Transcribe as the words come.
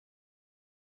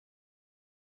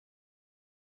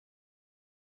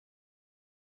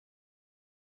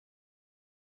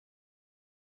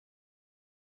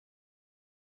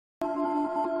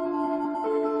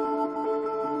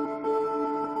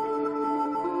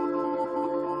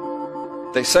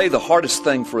They say the hardest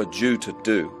thing for a Jew to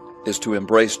do is to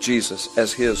embrace Jesus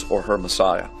as his or her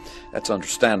Messiah. That's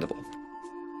understandable.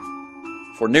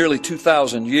 For nearly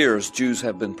 2,000 years, Jews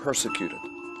have been persecuted,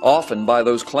 often by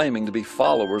those claiming to be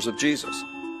followers of Jesus.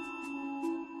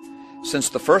 Since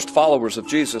the first followers of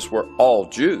Jesus were all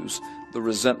Jews, the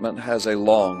resentment has a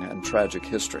long and tragic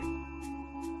history.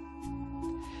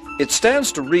 It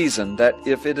stands to reason that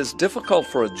if it is difficult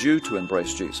for a Jew to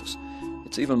embrace Jesus,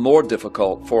 it's even more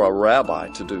difficult for a rabbi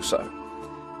to do so.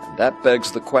 And that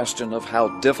begs the question of how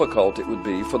difficult it would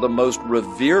be for the most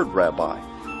revered rabbi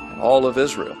in all of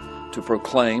Israel to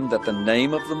proclaim that the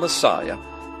name of the Messiah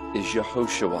is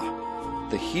Yehoshua,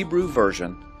 the Hebrew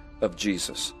version of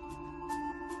Jesus.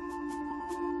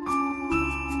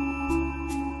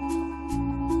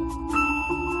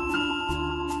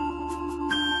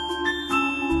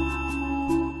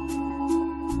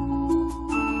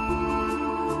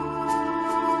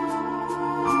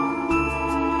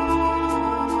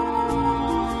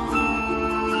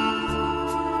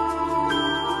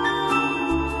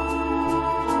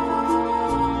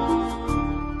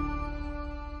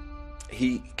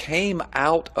 He came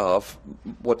out of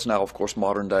what's now, of course,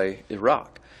 modern-day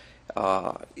Iraq.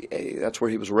 That's where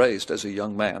he was raised as a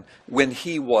young man. When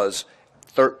he was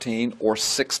 13 or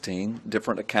 16,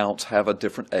 different accounts have a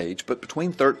different age, but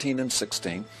between 13 and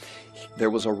 16,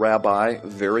 there was a rabbi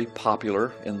very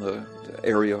popular in the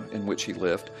area in which he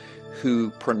lived who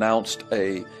pronounced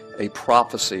a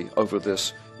prophecy over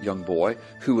this young boy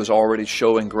who was already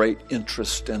showing great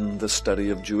interest in the study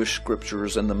of Jewish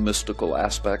scriptures and the mystical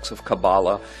aspects of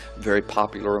Kabbalah, very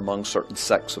popular among certain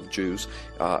sects of Jews.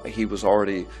 He was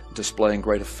already displaying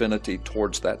great affinity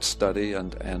towards that study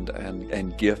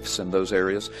and gifts in those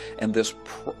areas. And this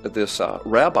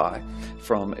rabbi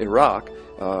from Iraq,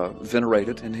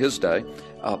 venerated in his day,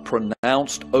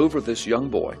 pronounced over this young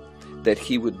boy that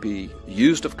he would be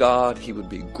used of God, he would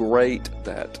be great,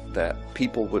 that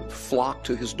people would flock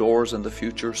to his doors in the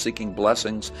future seeking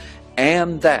blessings,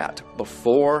 and that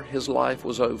before his life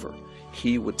was over,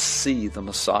 he would see the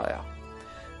Messiah.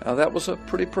 Now that was a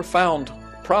pretty profound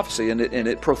prophecy, and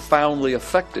it profoundly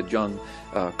affected young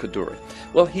Kaduri.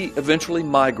 Well, he eventually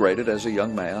migrated as a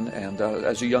young man and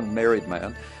as a young married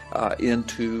man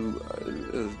into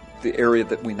the area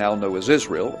that we now know as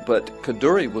Israel, but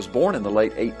Kaduri was born in the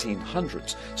late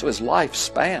 1800s, so his life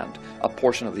spanned a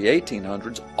portion of the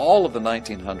 1800s, all of the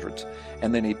 1900s,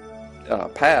 and then he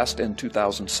passed in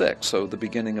 2006, so the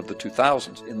beginning of the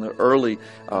 2000s. In the early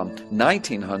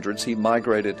 1900s, he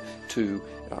migrated to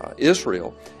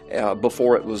Israel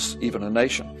before it was even a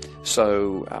nation.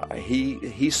 So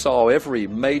he saw every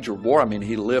major war. I mean,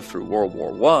 he lived through World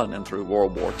War I and through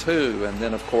World War II, and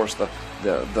then, of course,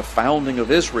 the founding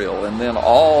of Israel, and then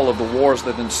all of the wars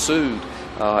that ensued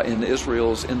in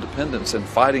Israel's independence and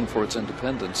fighting for its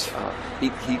independence.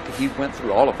 He went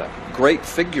through all of that. Great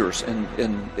figures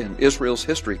in Israel's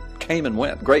history came and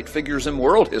went. Great figures in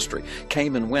world history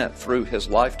came and went through his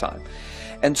lifetime.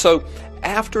 And so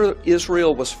after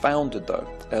Israel was founded, though,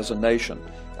 as a nation,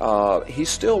 he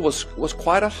still was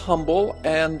quite a humble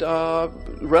and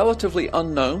relatively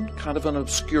unknown, kind of an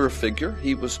obscure figure.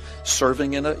 He was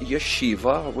serving in a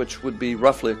yeshiva, which would be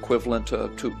roughly equivalent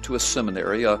to a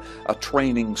seminary, a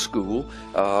training school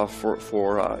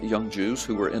for young Jews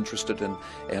who were interested in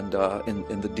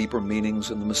the deeper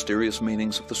meanings and the mysterious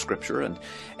meanings of the Scripture.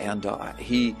 And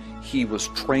he was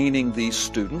training these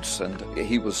students, and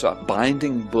he was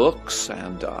binding books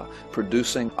and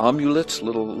producing amulets,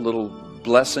 little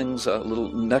blessings,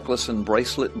 little necklace and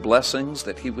bracelet blessings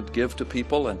that he would give to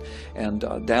people,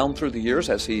 and down through the years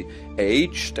as he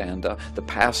aged and the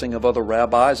passing of other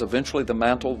rabbis, eventually the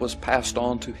mantle was passed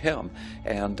on to him,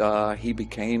 and he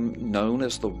became known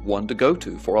as the one to go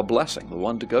to for a blessing, the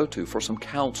one to go to for some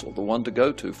counsel, the one to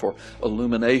go to for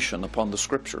illumination upon the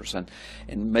Scriptures,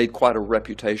 and made quite a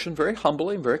reputation, very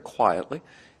humbly and very quietly,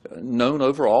 known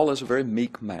overall as a very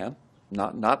meek man.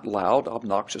 Not loud,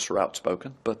 obnoxious, or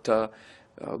outspoken, but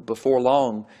before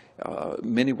long,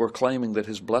 many were claiming that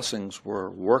his blessings were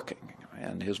working,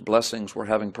 and his blessings were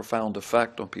having profound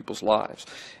effect on people's lives.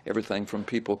 Everything from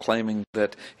people claiming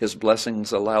that his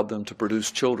blessings allowed them to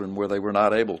produce children where they were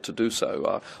not able to do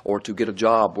so, or to get a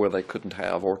job where they couldn't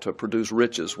have, or to produce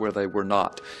riches where they were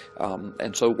not.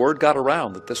 And so word got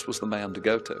around that this was the man to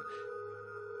go to.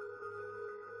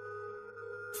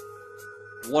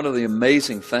 One of the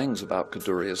amazing things about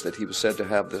Kaduri is that he was said to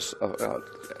have this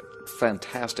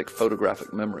fantastic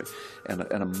photographic memory and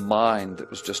a mind that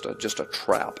was just a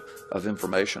trap of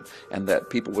information, and that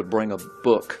people would bring a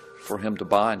book for him to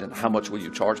bind, and how much will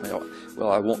you charge me?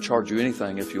 Well, I won't charge you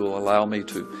anything if you will allow me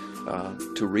to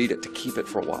read it, to keep it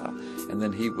for a while. And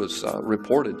then he was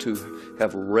reported to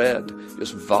have read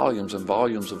just volumes and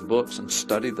volumes of books and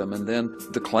studied them, and then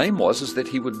the claim was that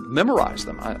he would memorize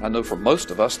them. I know for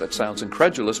most of us that sounds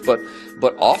incredulous, but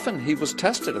often he was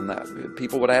tested in that.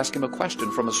 People would ask him a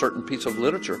question from a certain piece of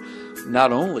literature.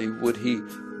 Not only would he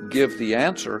give the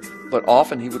answer, but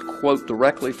often he would quote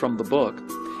directly from the book,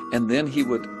 and then he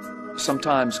would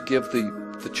sometimes give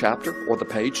the chapter or the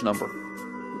page number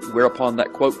whereupon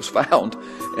that quote was found,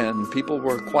 and people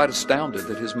were quite astounded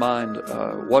that his mind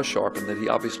was sharp and that he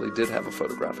obviously did have a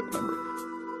photographic memory.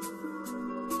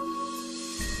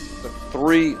 The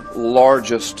three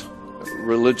largest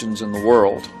religions in the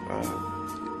world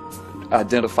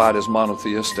identified as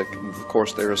monotheistic. Of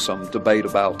course, there is some debate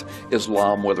about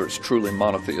Islam, whether it's truly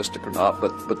monotheistic or not,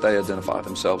 but they identify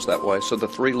themselves that way. So the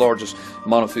three largest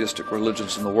monotheistic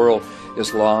religions in the world,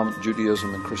 Islam,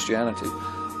 Judaism, and Christianity,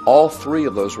 all three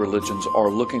of those religions are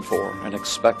looking for and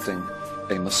expecting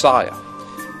a Messiah.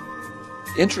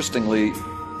 Interestingly,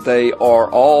 they are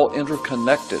all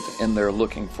interconnected in their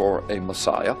looking for a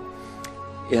Messiah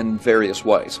in various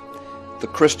ways. The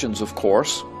Christians, of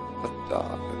course,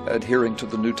 adhering to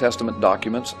the New Testament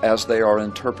documents as they are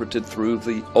interpreted through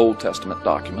the Old Testament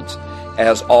documents,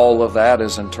 as all of that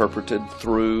is interpreted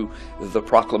through the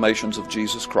proclamations of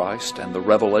Jesus Christ and the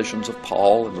revelations of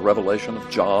Paul and the revelation of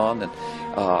John, and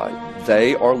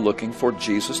they are looking for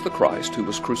Jesus the Christ, who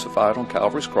was crucified on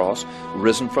Calvary's cross,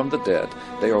 risen from the dead.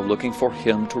 They are looking for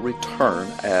him to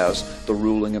return as the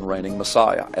ruling and reigning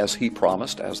Messiah, as he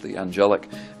promised, as the angelic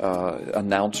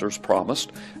announcers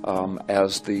promised,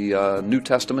 as the New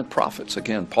Testament prophets,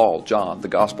 again, Paul, John, the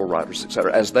gospel writers,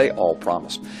 etc., as they all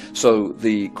promised. So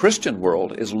the Christian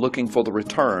world is looking for the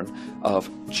return of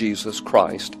Jesus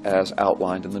Christ as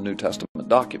outlined in the New Testament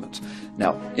documents.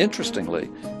 Now, interestingly,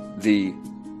 the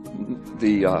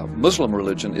Muslim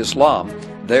religion, Islam,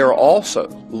 they are also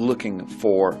looking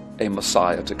for a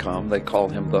Messiah to come. They call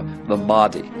him the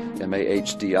Mahdi,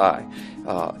 M-A-H-D-I.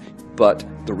 But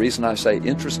the reason I say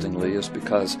interestingly is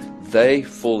because they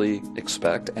fully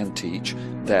expect and teach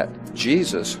that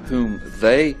Jesus, whom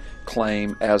they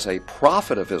claim as a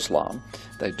prophet of Islam,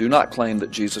 they do not claim that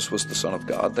Jesus was the Son of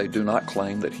God. They do not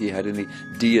claim that he had any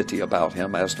deity about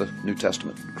him, as the New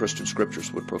Testament Christian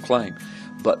scriptures would proclaim.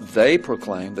 But they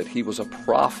proclaim that he was a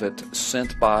prophet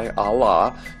sent by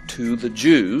Allah to the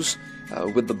Jews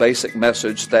with the basic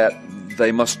message that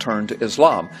they must turn to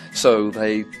Islam. So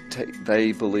they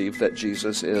believe that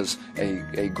Jesus is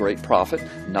a great prophet,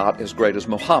 not as great as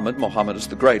Muhammad. Muhammad is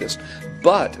the greatest.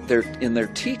 But in their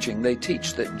teaching, they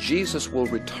teach that Jesus will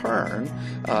return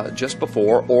just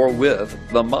before or with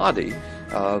the Mahdi,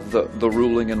 the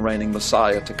ruling and reigning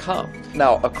Messiah to come.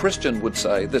 Now, a Christian would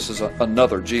say, this is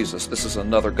another Jesus, this is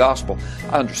another gospel.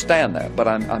 I understand that, but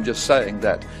I'm just saying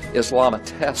that Islam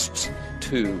attests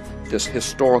to this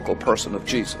historical person of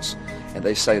Jesus. And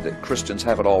they say that Christians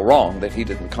have it all wrong, that he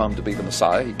didn't come to be the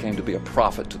Messiah, he came to be a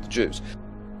prophet to the Jews.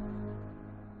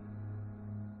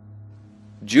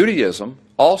 Judaism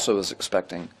also is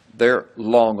expecting their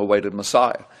long-awaited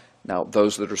Messiah. Now,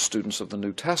 those that are students of the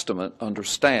New Testament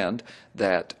understand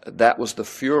that that was the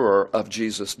furor of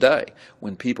Jesus' day,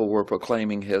 when people were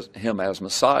proclaiming him as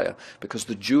Messiah, because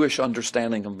the Jewish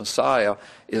understanding of Messiah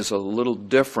is a little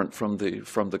different from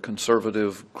the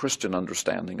conservative Christian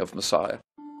understanding of Messiah.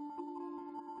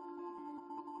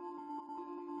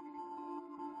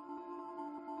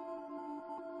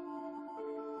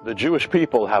 The Jewish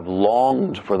people have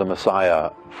longed for the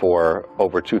Messiah for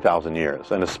over 2,000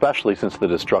 years, and especially since the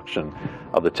destruction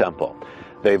of the temple.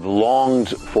 They've longed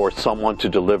for someone to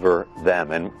deliver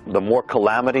them, and the more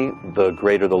calamity, the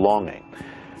greater the longing.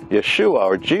 Yeshua,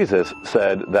 or Jesus,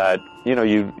 said that,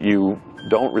 you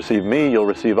don't receive me, you'll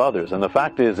receive others. And the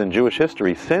fact is, in Jewish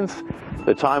history, since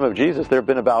the time of Jesus, there have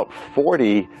been about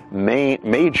 40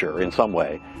 major, in some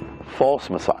way, false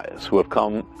messiahs who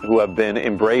have been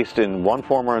embraced in one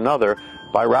form or another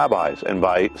by rabbis and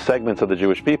by segments of the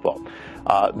Jewish people.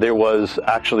 There was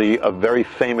actually a very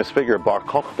famous figure, Bar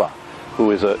Kokhba,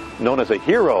 who is known as a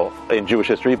hero in Jewish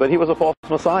history, but he was a false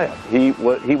messiah. He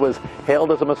was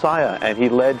hailed as a messiah, and he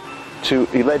led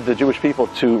the Jewish people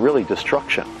to really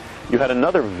destruction. You had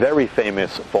another very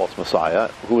famous false messiah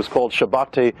who was called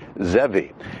Shabbat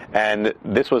Zevi, and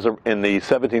this was in the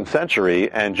 17th century,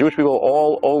 and Jewish people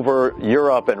all over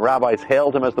Europe and rabbis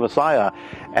hailed him as the Messiah,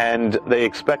 and they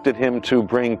expected him to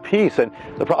bring peace. And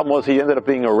the problem was he ended up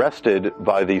being arrested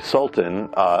by the Sultan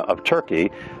of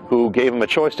Turkey, who gave him a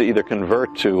choice to either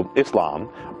convert to Islam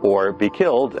or be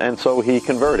killed, and so he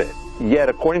converted. yet,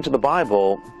 according to the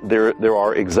Bible, there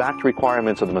are exact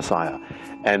requirements of the Messiah.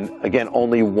 And again,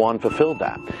 only one fulfilled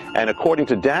that. And according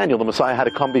to Daniel, the Messiah had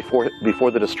to come before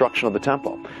the destruction of the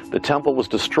temple. The temple was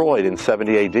destroyed in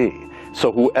 70 AD.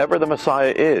 So whoever the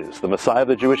Messiah is, the Messiah of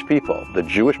the Jewish people, the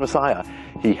Jewish Messiah,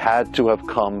 he had to have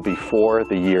come before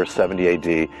the year 70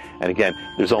 AD. And again,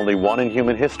 there's only one in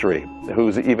human history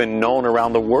who's even known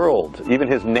around the world. Even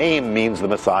his name means the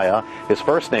Messiah. His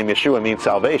first name, Yeshua, means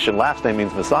salvation. Last name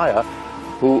means Messiah.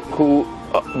 Who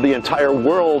the entire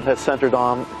world has centered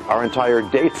on, our entire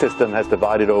date system has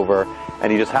divided over,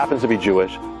 and he just happens to be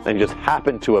Jewish, and he just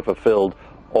happened to have fulfilled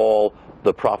all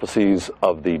the prophecies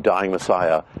of the dying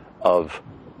Messiah of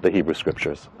the Hebrew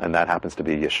Scriptures, and that happens to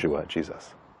be Yeshua,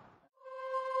 Jesus.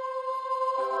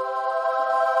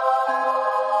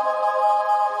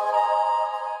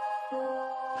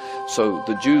 So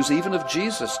the Jews, even of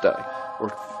Jesus' day,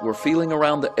 were feeling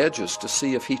around the edges to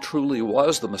see if he truly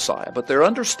was the Messiah. But their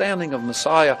understanding of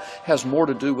Messiah has more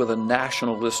to do with a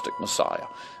nationalistic Messiah,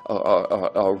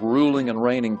 a ruling and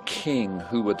reigning king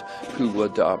who would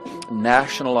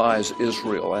nationalize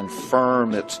Israel and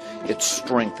firm its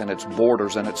strength and its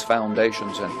borders and its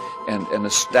foundations and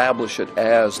establish it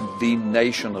as the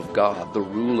nation of God, the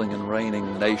ruling and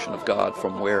reigning nation of God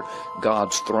from where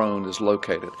God's throne is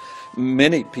located.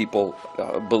 Many people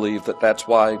believe that that's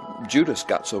why Judas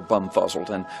got so bumfuzzled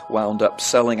and wound up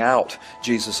selling out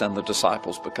Jesus and the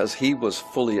disciples, because he was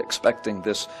fully expecting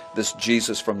this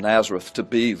Jesus from Nazareth to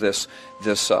be this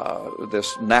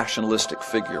nationalistic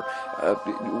figure.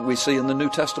 We see in the New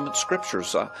Testament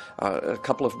scriptures a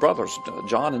couple of brothers,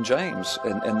 John and James,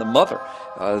 and the mother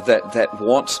that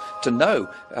wants to know,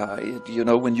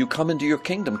 when you come into your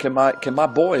kingdom, can my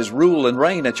boys rule and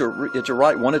reign at your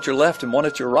right, one at your left and one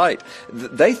at your right?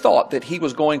 They thought that he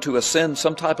was going to ascend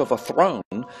some type of a throne,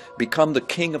 become the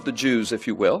king of the Jews, if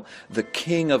you will, the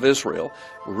king of Israel,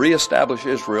 reestablish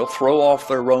Israel, throw off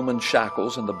their Roman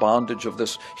shackles and the bondage of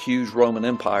this huge Roman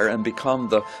Empire, and become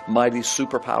the mighty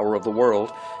superpower of the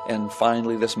world, and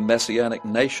finally this messianic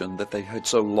nation that they had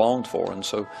so longed for and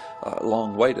so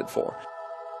long waited for.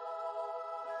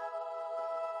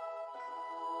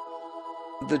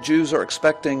 The Jews are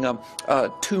expecting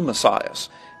two messiahs.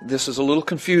 This is a little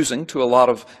confusing to a lot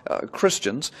of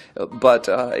Christians, but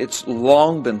it's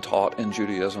long been taught in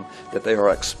Judaism that they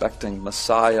are expecting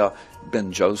Messiah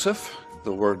ben Joseph.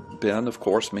 The word ben, of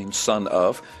course, means son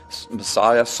of.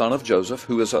 Messiah, son of Joseph,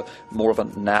 who is more of a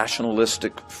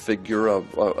nationalistic figure,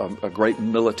 a great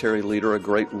military leader, a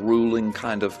great ruling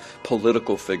kind of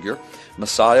political figure.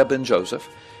 Messiah ben Joseph.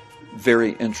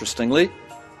 Very interestingly,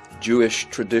 Jewish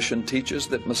tradition teaches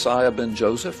that Messiah ben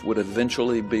Joseph would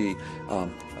eventually be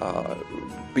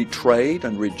betrayed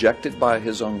and rejected by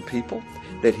his own people,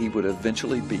 that he would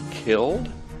eventually be killed,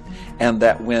 and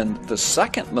that when the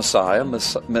second Messiah,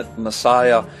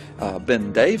 Messiah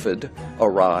ben David,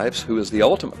 arrives, who is the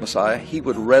ultimate Messiah, he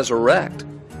would resurrect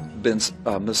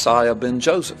Messiah ben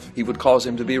Joseph. He would cause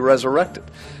him to be resurrected.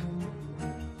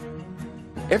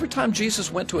 Every time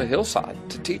Jesus went to a hillside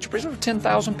to teach, there were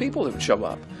 10,000 people that would show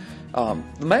up.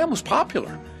 The man was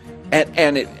popular,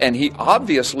 and he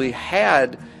obviously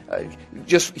had,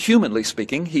 just humanly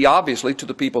speaking, he obviously, to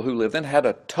the people who lived then, had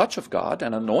a touch of God,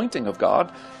 an anointing of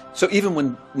God. So even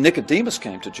when Nicodemus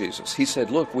came to Jesus, he said,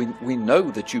 look, we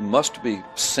know that you must be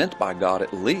sent by God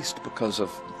at least because of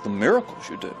the miracles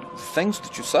you do, the things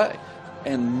that you say.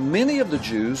 And many of the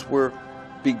Jews were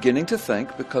beginning to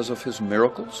think, because of his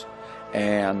miracles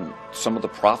and some of the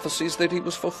prophecies that he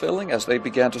was fulfilling, as they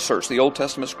began to search the Old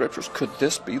Testament scriptures, could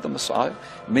this be the Messiah?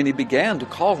 Many began to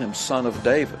call him Son of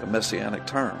David, a messianic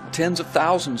term. Tens of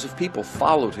thousands of people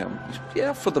followed him,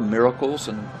 for the miracles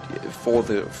and for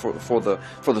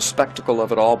the spectacle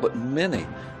of it all, but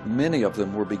many of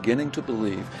them were beginning to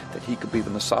believe that he could be the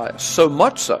Messiah. So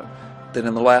much so that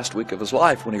in the last week of his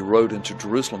life, when he rode into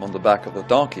Jerusalem on the back of a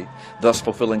donkey, thus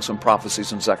fulfilling some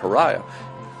prophecies in Zechariah,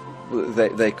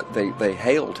 they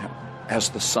hailed him as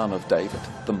the Son of David,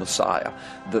 the Messiah.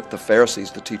 The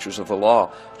Pharisees, the teachers of the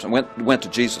law, went to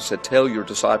Jesus, said, tell your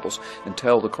disciples and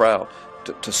tell the crowd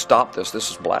to stop this. This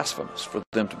is blasphemous for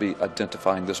them to be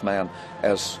identifying this man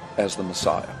as the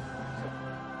Messiah.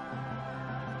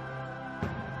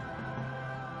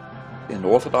 In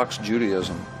Orthodox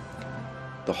Judaism,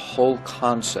 the whole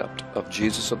concept of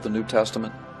Jesus of the New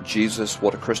Testament, Jesus,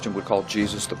 what a Christian would call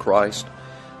Jesus the Christ,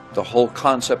 the whole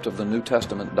concept of the New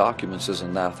Testament documents is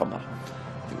anathema.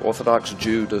 The Orthodox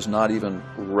Jew does not even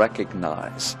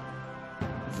recognize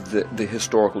the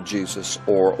historical Jesus,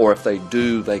 or if they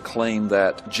do, they claim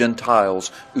that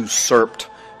Gentiles usurped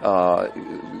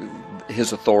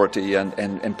his authority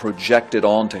and projected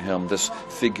onto him this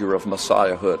figure of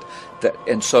Messiahhood.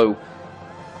 And so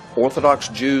Orthodox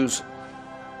Jews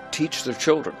teach their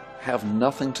children, have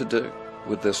nothing to do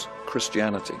with this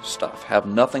Christianity stuff, have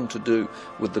nothing to do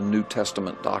with the New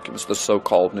Testament documents, the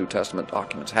so-called New Testament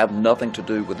documents, have nothing to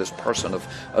do with this person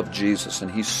of Jesus,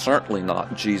 and he's certainly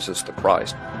not Jesus the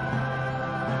Christ.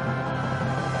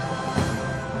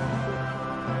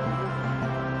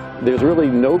 There's really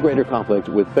no greater conflict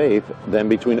with faith than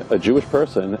between a Jewish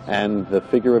person and the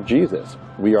figure of Jesus.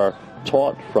 We are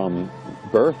taught from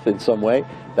birth in some way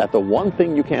that the one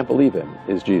thing you can't believe in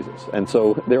is Jesus. And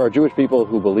so there are Jewish people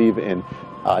who believe in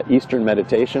Eastern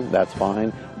meditation, that's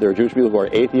fine. There are Jewish people who are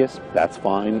atheists, that's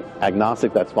fine.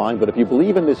 Agnostic, that's fine. But if you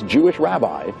believe in this Jewish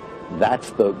rabbi,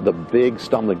 that's the big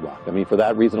stumbling block. I mean, for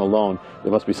that reason alone,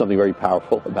 there must be something very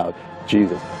powerful about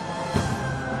Jesus.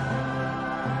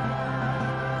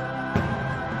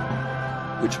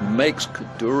 Which makes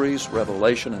Kaduri's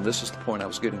revelation, and this is the point I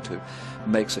was getting to,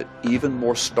 makes it even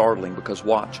more startling, because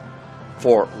watch,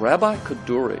 for Rabbi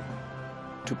Kaduri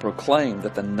to proclaim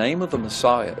that the name of the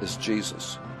Messiah is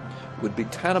Jesus would be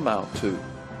tantamount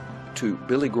to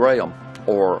Billy Graham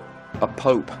or a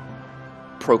pope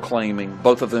proclaiming,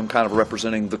 both of them kind of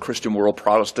representing the Christian world,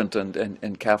 Protestant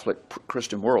and Catholic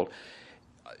Christian world.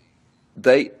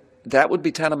 That would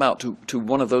be tantamount to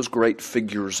one of those great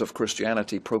figures of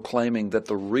Christianity proclaiming that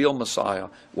the real Messiah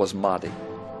was Mahdi.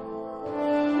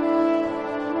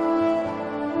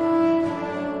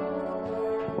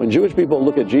 When Jewish people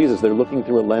look at Jesus, they're looking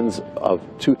through a lens of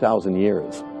 2,000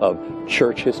 years of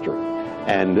church history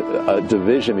and a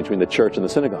division between the church and the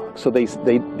synagogue. So they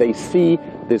see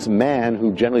this man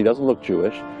who generally doesn't look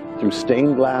Jewish through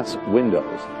stained glass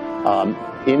windows,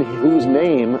 in whose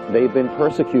name they've been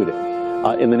persecuted.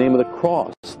 In the name of the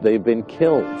cross, they've been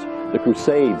killed. The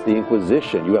Crusades, the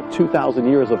Inquisition. You have 2,000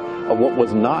 years of what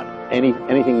was not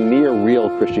anything near real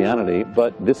Christianity,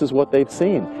 but this is what they've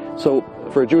seen. So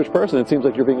for a Jewish person, it seems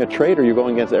like you're being a traitor. You're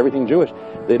going against everything Jewish.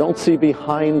 They don't see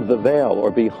behind the veil or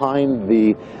behind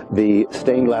the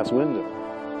stained glass window.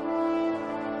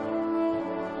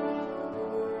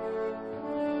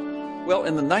 Well,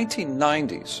 in the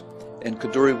 1990s, and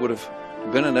Kaduri would have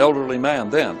been an elderly man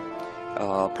then,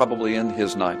 probably in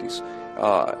his 90s,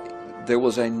 there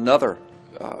was another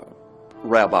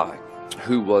rabbi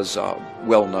who was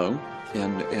well known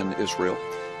in Israel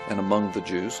and among the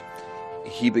Jews.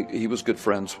 He was good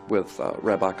friends with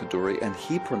Rabbi Kaduri, and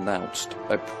he pronounced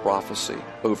a prophecy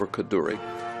over Kaduri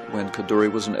when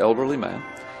Kaduri was an elderly man,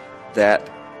 that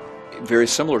very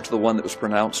similar to the one that was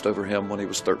pronounced over him when he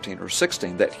was 13 or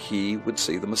 16, that he would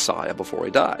see the Messiah before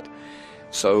he died.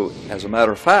 So, as a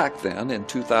matter of fact, then, in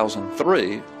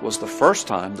 2003 was the first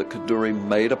time that Kaduri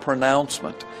made a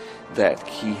pronouncement that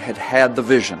he had had the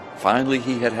vision. Finally,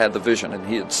 he had had the vision, and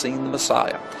he had seen the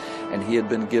Messiah. And he had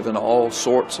been given all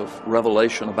sorts of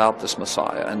revelation about this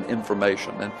Messiah and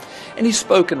information. And he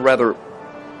spoke in rather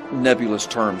nebulous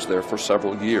terms there for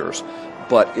several years.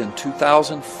 But in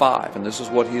 2005, and this is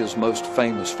what he is most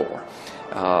famous for,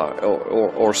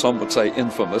 or some would say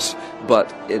infamous,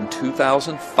 but in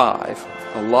 2005,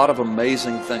 a lot of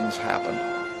amazing things happened.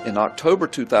 In October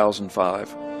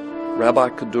 2005, Rabbi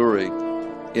Kaduri,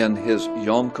 in his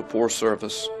Yom Kippur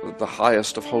service, the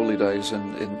highest of holy days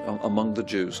among the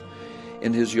Jews,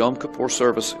 in his Yom Kippur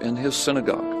service in his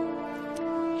synagogue,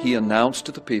 he announced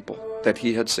to the people that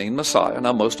he had seen Messiah.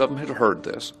 Now, most of them had heard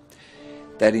this,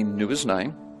 that he knew his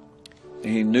name,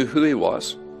 he knew who he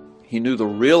was, he knew the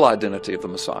real identity of the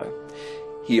Messiah.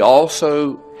 He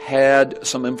also had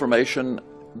some information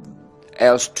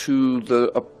as to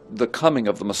the coming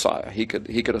of the Messiah. He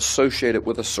could associate it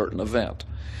with a certain event.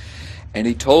 And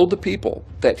he told the people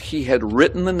that he had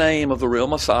written the name of the real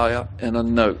Messiah in a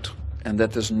note, and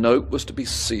that this note was to be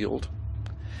sealed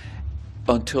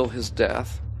until his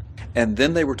death. And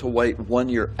then they were to wait 1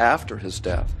 year after his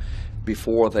death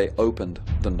before they opened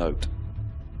the note.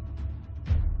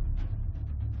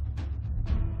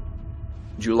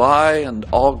 July and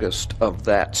August of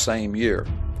that same year,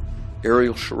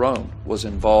 Ariel Sharon was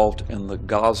involved in the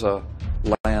Gaza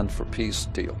Land for Peace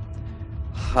deal.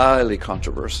 Highly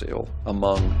controversial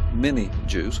among many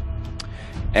Jews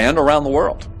and around the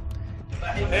world.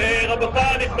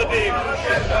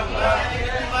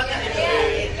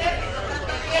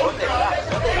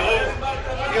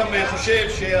 אני חושב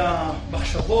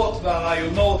שהמחשבות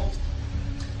והרעיונות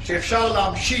שאפשר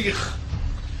להמשיך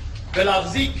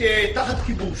ולהחזיק תחת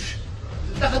כיבוש,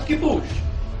 זה תחת כיבוש,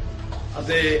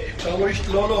 אז אפשר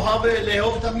לא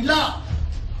לאהוב את המילה,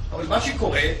 אבל מה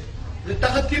שקורה זה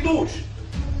תחת כיבוש.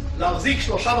 להחזיק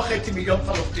 3.5 מיליון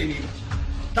פלסטינים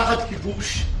תחת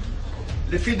כיבוש,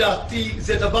 לפי דעתי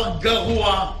זה דבר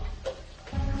גרוע.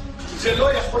 זה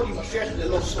לא יכול להימשך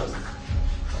ללא סוף.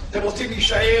 אתם רוצים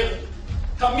להישאר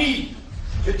תמיד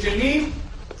בג'נין,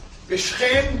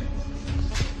 בשכם,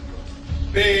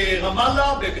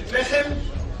 ברמאללה, בבית לחם,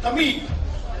 תמיד.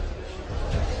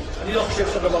 אני לא חושב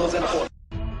שהדבר הזה נכון.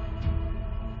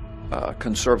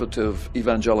 Conservative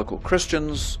evangelical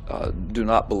Christians do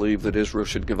not believe that Israel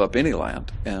should give up any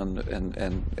land, and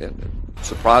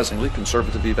surprisingly,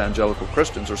 conservative evangelical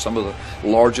Christians are some of the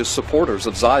largest supporters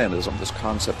of Zionism, this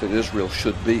concept that Israel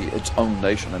should be its own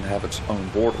nation and have its own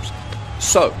borders.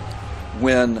 So,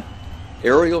 when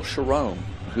Ariel Sharon,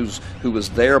 who was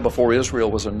there before Israel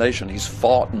was a nation, he's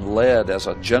fought and led as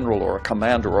a general or a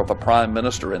commander or a prime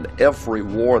minister in every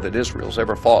war that Israel's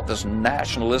ever fought, this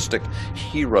nationalistic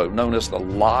hero known as the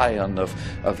Lion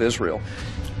of Israel,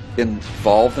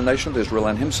 involved the nation of Israel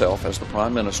and himself as the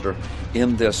prime minister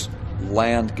in this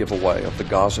land giveaway of the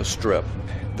Gaza Strip.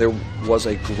 There was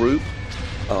a group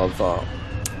of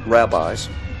rabbis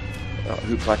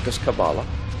who practiced Kabbalah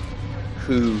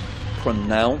who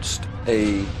pronounced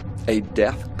a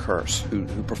death curse, who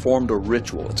performed a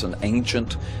ritual. It's an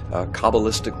ancient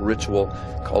Kabbalistic ritual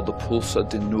called the Pulsa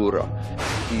Dinura.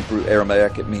 Hebrew,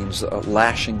 Aramaic, it means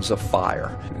lashings of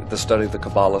fire. The study of the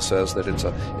Kabbalah says that it's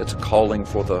a calling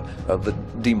for the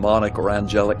demonic or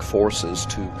angelic forces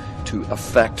to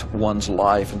affect one's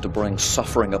life and to bring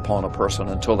suffering upon a person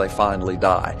until they finally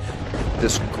die.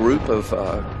 This group of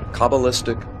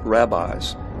Kabbalistic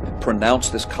rabbis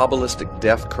pronounced this Kabbalistic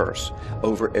death curse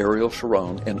over Ariel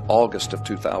Sharon in August of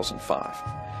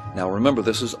 2005. Now remember,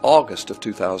 this is August of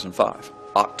 2005.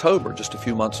 October, just a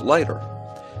few months later,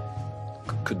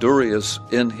 Kaduri is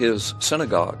in his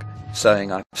synagogue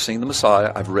saying, I've seen the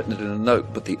Messiah, I've written it in a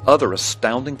note. But the other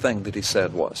astounding thing that he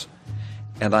said was,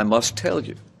 and I must tell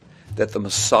you that the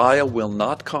Messiah will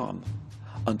not come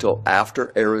until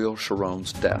after Ariel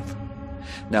Sharon's death.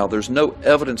 Now, there's no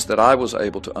evidence that I was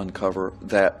able to uncover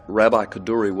that Rabbi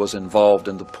Kaduri was involved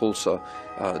in the Pulsa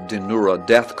Dinura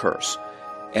death curse.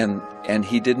 And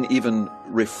he didn't even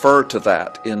refer to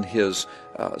that in his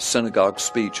synagogue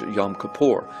speech at Yom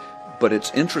Kippur. But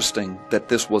it's interesting that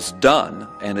this was done,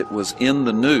 and it was in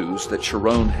the news that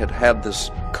Sharon had had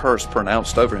this curse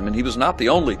pronounced over him. And he was not the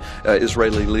only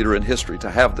Israeli leader in history to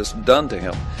have this done to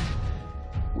him.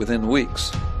 Within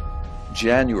weeks,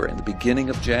 January, in the beginning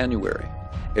of January,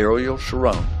 Ariel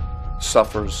Sharon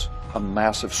suffers a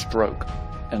massive stroke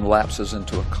and lapses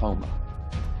into a coma.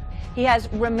 He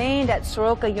has remained at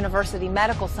Soroka University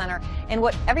Medical Center in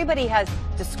what everybody has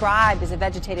described as a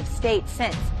vegetative state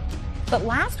since. But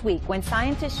last week, when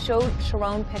scientists showed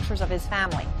Sharon pictures of his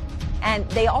family, and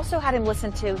they also had him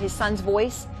listen to his son's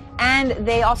voice, and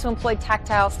they also employed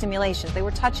tactile stimulation. They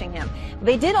were touching him.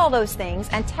 They did all those things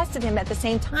and tested him at the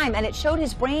same time, and it showed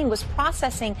his brain was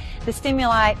processing the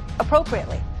stimuli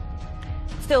appropriately.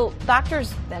 Still,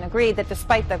 doctors then agreed that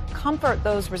despite the comfort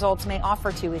those results may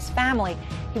offer to his family,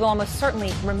 he will almost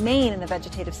certainly remain in the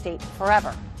vegetative state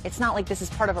forever. It's not like this is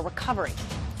part of a recovery.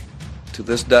 To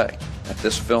this day, at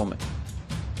this filming,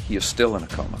 he is still in a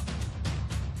coma,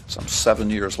 some 7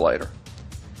 years later.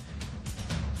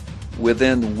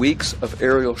 Within weeks of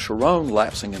Ariel Sharon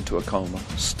lapsing into a coma,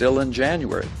 still in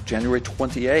January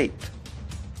 28th,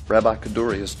 Rabbi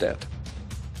Kaduri is dead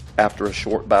after a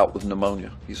short bout with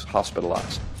pneumonia. He's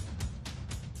hospitalized.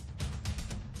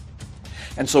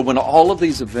 And so when all of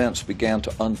these events began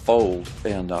to unfold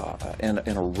in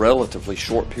a relatively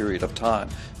short period of time,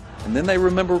 and then they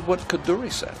remembered what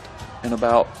Kaduri said and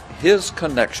about his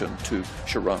connection to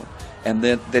Sharon, and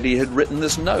then that he had written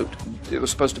this note. It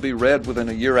was supposed to be read within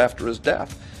a year after his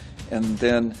death. And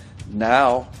then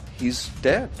now he's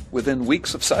dead within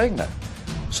weeks of saying that.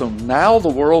 So now the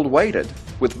world waited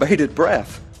with bated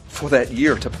breath for that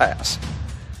year to pass.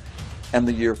 And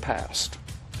the year passed.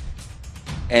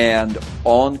 And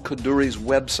on Kaduri's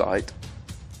website,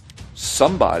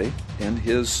 somebody in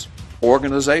his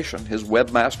organization, his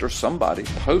webmaster, somebody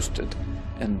posted,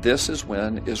 and this is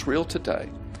when Israel Today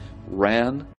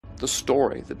ran the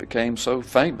story that became so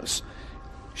famous,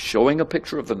 showing a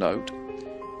picture of the note,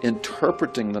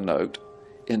 interpreting the note,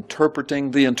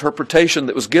 interpreting the interpretation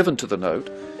that was given to the note,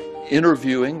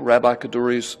 interviewing Rabbi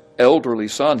Kaduri's elderly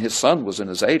son. His son was in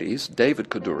his 80s, David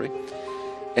Kaduri,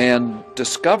 and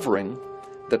discovering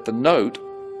that the note,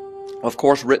 of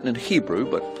course written in Hebrew,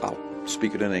 but I'll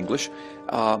speak it in English,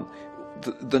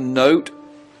 the note,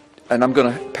 and I'm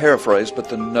going to paraphrase, but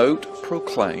the note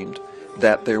proclaimed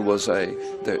that there was an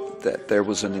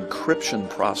encryption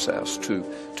process to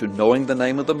knowing the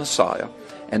name of the Messiah,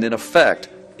 and in effect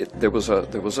there was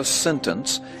a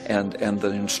sentence, and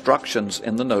the instructions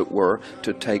in the note were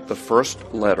to take the first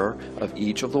letter of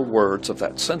each of the words of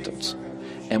that sentence.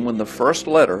 And when the first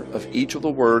letter of each of the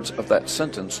words of that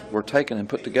sentence were taken and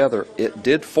put together, it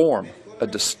did form a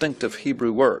distinctive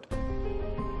Hebrew word.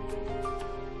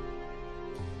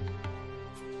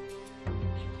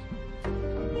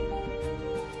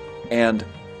 And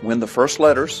when the first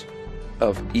letters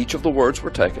of each of the words were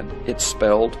taken, it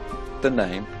spelled the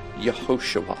name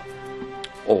Yehoshua,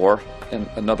 or in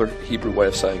another Hebrew way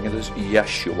of saying it is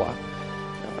Yeshua,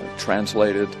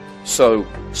 translated. So,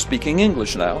 speaking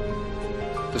English now,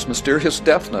 this mysterious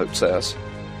death note says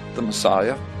the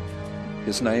Messiah,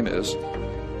 his name is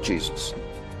Jesus.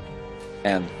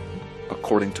 And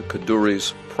according to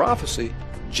Kaduri's prophecy,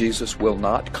 Jesus will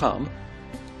not come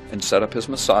and set up his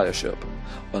messiahship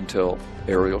until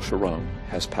Ariel Sharon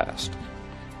has passed.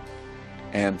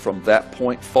 And from that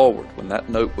point forward, when that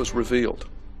note was revealed,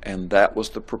 and that was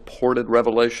the purported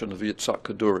revelation of Yitzhak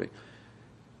Kaduri,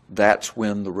 that's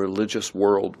when the religious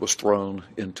world was thrown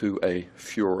into a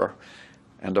furor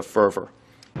and a fervor.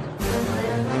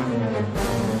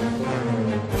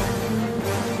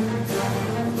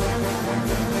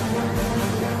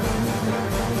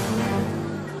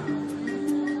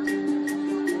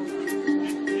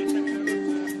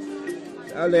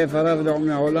 א', הרב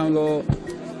מעולם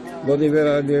לא דיבר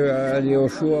על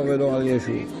יהושע ולא על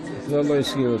ישוע. לא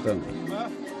הזכיר אותם.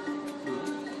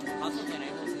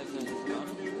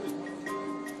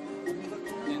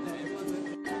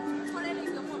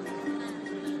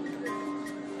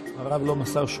 הרב לא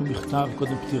מסר שום מכתב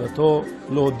קודם פטירתו,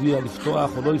 לא הודיע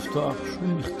לפתוח או לא לפתוח,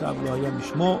 שום מכתב לא היה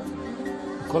בשמו.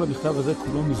 כל המכתב הזה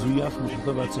כולו מזויף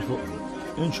משכתוב ועד סופו.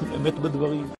 אין שום אמת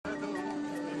בדברים.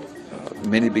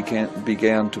 Many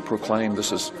began to proclaim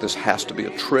this has to be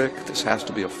a trick, this has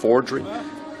to be a forgery.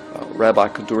 Rabbi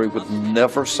Kaduri would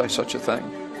never say such a thing.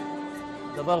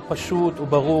 דבר פשוט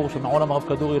וברור שמעולם הרב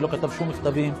כדורי לא כתב שום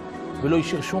מכתבים ולא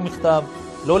השאיר שום מכתב,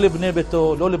 לא לבני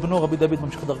ביתו, לא לבנו רבי דוד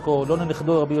ממשיך דרכו, לא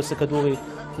לנכדו רבי יוסף כדורי,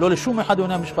 לא לשום אחד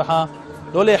מעוני המשפחה,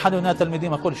 לא לאחד מעוני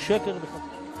התלמידים, הכל שקר.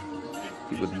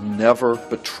 He would never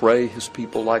betray his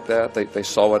people like that. They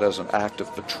saw it as an act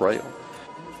of betrayal.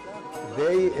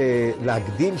 כדי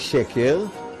להגדיל שקר,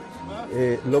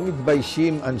 לא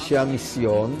מתביישים אנשי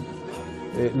המיסיון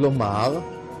לומר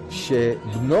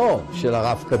שבנו של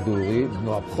הרב כדורי,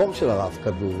 בנו הבכור של הרב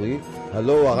כדורי,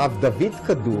 הלא הוא הרב דוד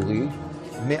כדורי,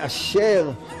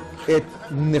 מאשר את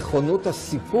נכונות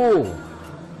הסיפור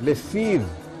לפיו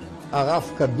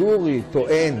הרב כדורי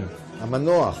טוען,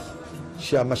 המנוח,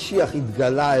 שהמשיח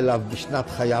התגלה אליו בשנת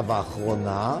חייו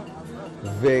האחרונה,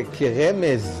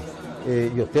 וכרמז,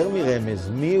 יותר מרמז,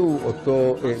 מיהו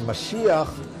אותו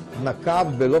משיח, נקב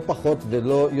בלא פחות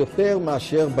ולא יותר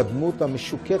מאשר בדמות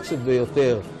המשוקצת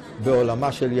ביותר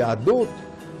בעולמה של יהדות,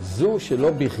 זו שלא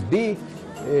בכדי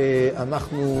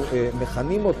אנחנו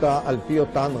מכנים אותה על פי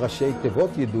אותן ראשי תיבות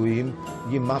ידועים,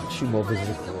 יימח שמו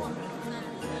וזכרו.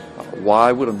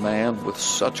 Why would a man with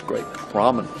such great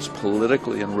prominence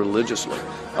politically and religiously,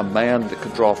 a man that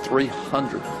could draw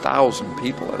 300,000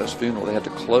 people at his funeral, they had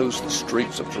to close the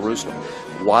streets of Jerusalem,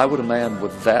 why would a man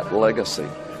with that legacy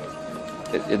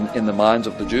in the minds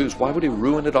of the Jews, why would he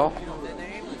ruin it all?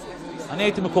 אני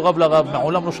הייתי מקורב לרב,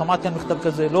 מעולם לא שמעתי על מכתב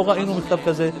כזה, לא ראינו מכתב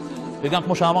כזה, וגם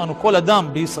כמו שאמרנו, כל אדם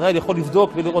בישראל יכול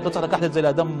לבדוק ולראות, לא צריך לקחת את זה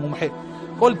לאדם מומחה.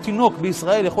 כל תינוק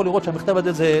בישראל יכול לראות שהמכתב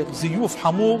הזה זה זיוף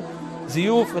חמור,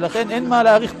 זיוף, ולכן אין מה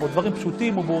להעריך פה, דברים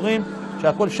פשוטים וברורים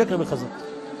שהכל שקר וכזב.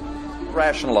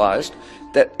 Rationalized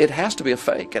that it has to be a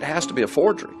fake, it has to be a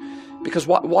forgery. Because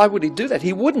why would he do that?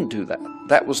 He wouldn't do that.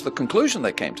 That was the conclusion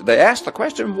they came to. They asked the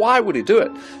question, why would he do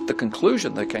it? The conclusion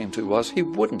they came to was he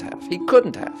wouldn't have. He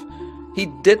couldn't have. He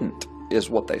didn't, is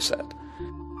what they said.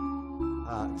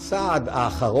 הצעד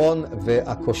האחרון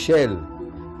והכושל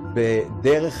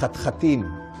בדרך חתחתים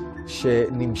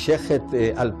שנמשכת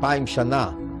 2000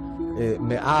 שנה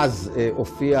מאז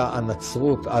הופיעה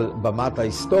הנצרות על במת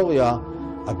ההיסטוריה,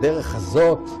 הדרך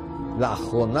הזאת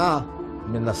לאחרונה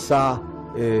מנסה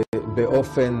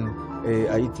באופן,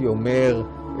 הייתי אומר,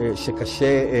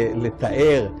 שקשה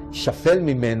לתאר, שפל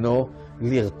ממנו,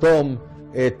 לרתום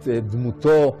את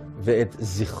דמותו ואת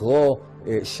זכרו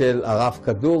של הרב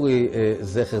כדורי,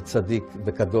 זכר צדיק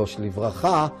וקדוש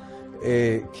לברכה,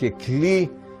 ככלי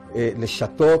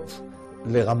לשתות,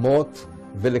 לרמות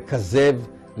ולכזב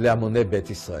להמוני בית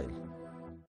ישראל.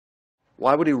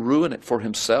 Why would he ruin it for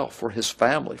himself, for his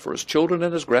family, for his children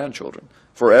and his grandchildren?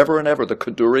 Forever and ever, the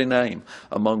Kaduri name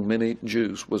among many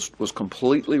Jews was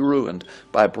completely ruined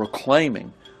by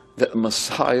proclaiming that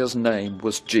Messiah's name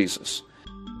was Jesus.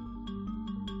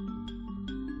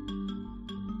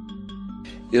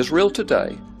 Israel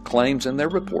today claims in their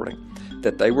reporting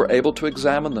that they were able to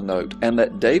examine the note and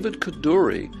that David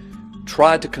Kaduri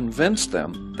tried to convince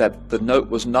them that the note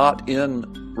was not in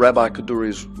Rabbi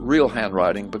Kaduri's real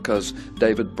handwriting because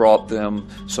David brought them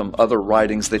some other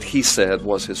writings that he said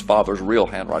was his father's real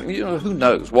handwriting. You know, who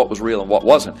knows what was real and what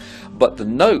wasn't. But the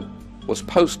note was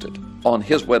posted on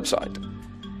his website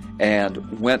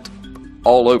and went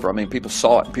all over. I mean, people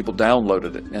saw it, people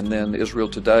downloaded it, and then Israel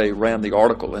Today ran the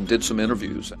article and did some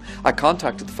interviews. I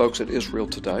contacted the folks at Israel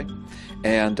Today,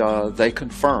 and they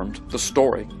confirmed the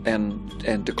story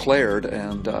and declared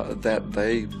that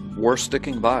they were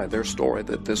sticking by their story,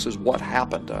 that this is what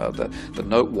happened. The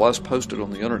note was posted on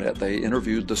the internet. They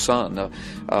interviewed the son.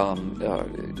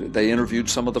 They interviewed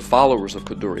some of the followers of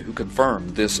Kaduri who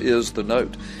confirmed this is the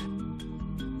note.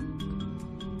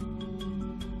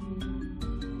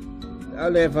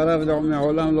 לפניו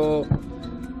מעולם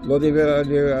לא דיבר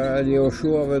על יהושע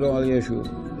ולא על ישוע.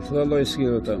 בכלל לא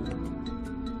הזכיר אותם.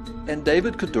 And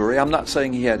David Kaduri, I'm not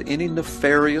saying he had any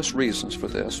nefarious reasons for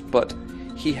this, but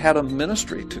he had a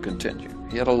ministry to continue.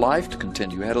 He had a life to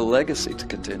continue. He had a legacy to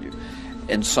continue.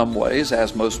 In some ways,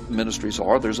 as most ministries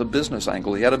are, there's a business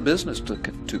angle. He had a business to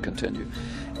continue.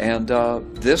 And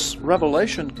this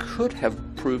revelation could have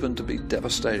proven to be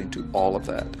devastating to all of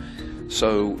that.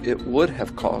 So it would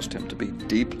have caused him to be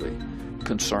deeply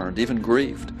concerned, even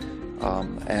grieved,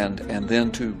 and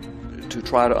then to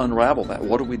try to unravel that.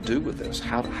 What do we do with this?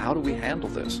 How do we handle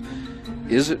this?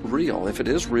 Is it real? If it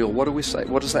is real, what do we say?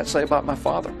 What does that say about my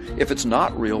father? If it's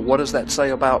not real, what does that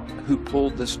say about who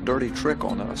pulled this dirty trick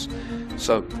on us?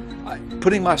 So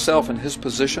putting myself in his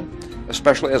position,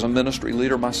 especially as a ministry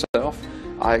leader myself,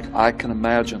 I can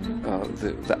imagine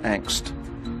the angst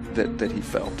that he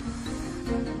felt.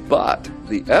 But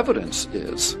the evidence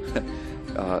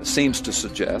seems to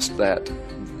suggest that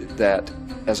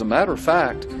as a matter of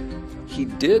fact, he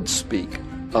did speak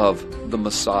of the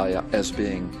Messiah as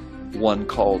being one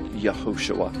called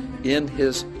Yehoshua in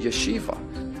his yeshiva.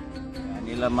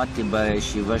 אני למדתי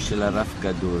בישיבה של הרב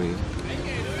קדורי.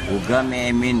 הוא גם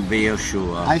האמין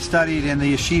בישוע. I studied in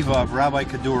the yeshiva of Rabbi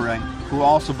Kaduri, who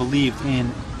also believed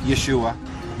in Yeshua.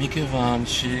 מכיוון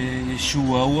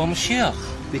שישוע הוא המשיח.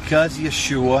 Because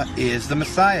Yeshua is the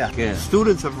Messiah. Okay.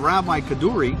 Students of Rabbi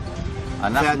Kaduri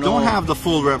that don't have the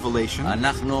full revelation, we're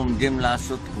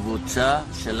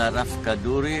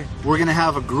going to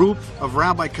have a group of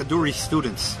Rabbi Kaduri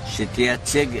students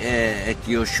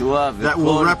that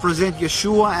will represent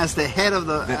Yeshua as the head of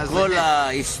the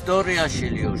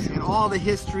and all the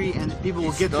history, and people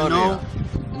will get to know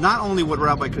not only what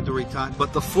Rabbi Kaduri taught,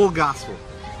 but the full gospel.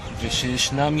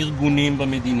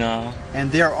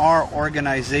 And there are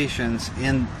organizations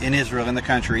in Israel, in the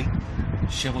country,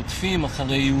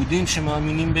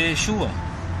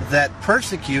 that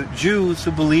persecute Jews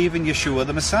who believe in Yeshua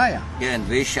the Messiah.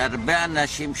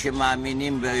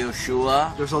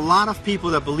 There's a lot of people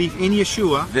that believe in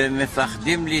Yeshua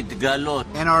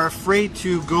and are afraid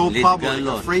to go public,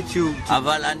 afraid to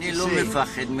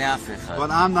say.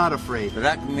 But I'm not afraid.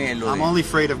 I'm only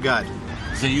afraid of God.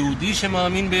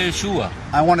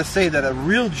 I want to say that a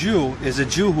real Jew is a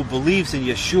Jew who believes in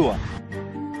Yeshua.